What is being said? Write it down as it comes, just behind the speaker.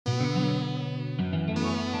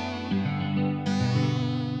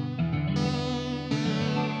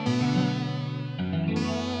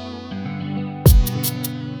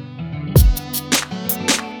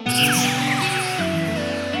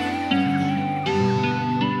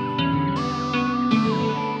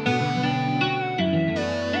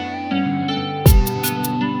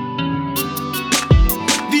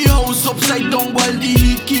down while the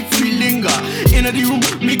heat keep feeling. In the room,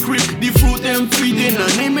 me grip the fruit them feeding.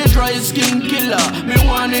 Name me dry skin killer. Me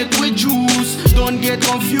want it with juice. Don't get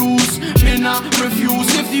confused. Me not refuse.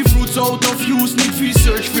 If the fruit's out of use, need to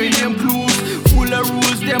search for them clues. Full of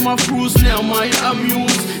rules, them of rules, now my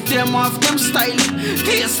amuse. Them off them style,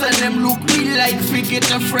 taste and them look me like fi get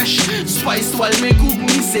them fresh. Spiced while me cook,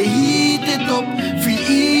 me say heat it up, fi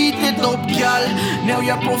eat it up, girl. Now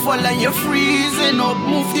your profile and you're freezing up.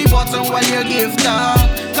 Move the button while you give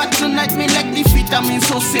that. Got tonight me like the Vitamine,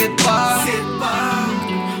 so sit back.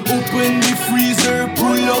 Open the freezer,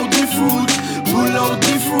 pull out the fruit, pull out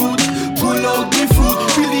the fruit, pull out the fruit.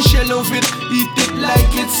 Feel the shell of it, eat it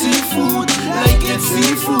like it's seafood, like it's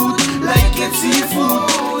seafood, like it's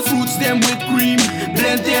seafood. Fruits them with cream,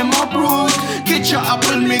 blend them up root. Get your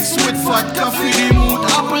apple mixed with fat coffee, the mood.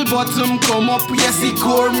 Apple bottom come up, yes, the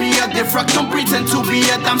core me a different. Don't pretend to be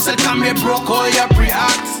a damsel, come here broke all your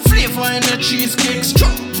pre-acts. Flavor in the cheesecake,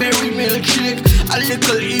 strawberry milkshake, a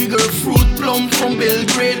little eager fruit plum from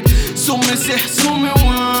Belgrade. So me say, so me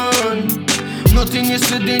want. Nothing is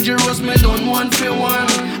so dangerous, me don't want for one.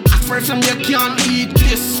 At first time you can't eat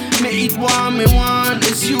this, me eat what me want.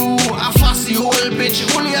 It's you, a fussy old bitch,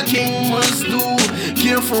 only a king must do.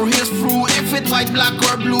 Care for his fruit, if it white, black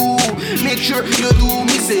or blue. Make sure you do,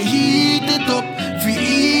 me say heat it up, fi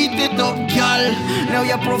eat it up, girl. Now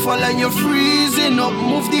your profile and you're freezing up.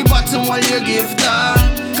 Move the button while you give that.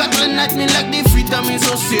 Cut at me like the Vitamine,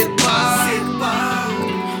 so sit back.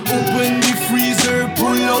 Open the freezer,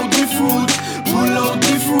 pull out the fruit, pull out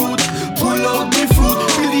the fruit, pull out the fruit.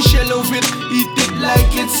 Feel the shell of it, eat it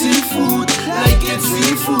like it's seafood, like it's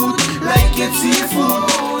seafood, like it's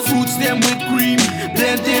seafood. Fruits them with cream,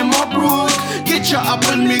 blend them up root. Get your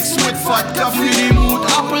apple mixed with fat coffee, the mood.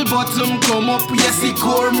 Apple bottom come up, yes, the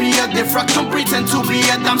core me a different. Don't pretend to be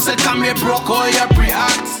a damsel, come here broke all your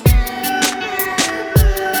pre-acts.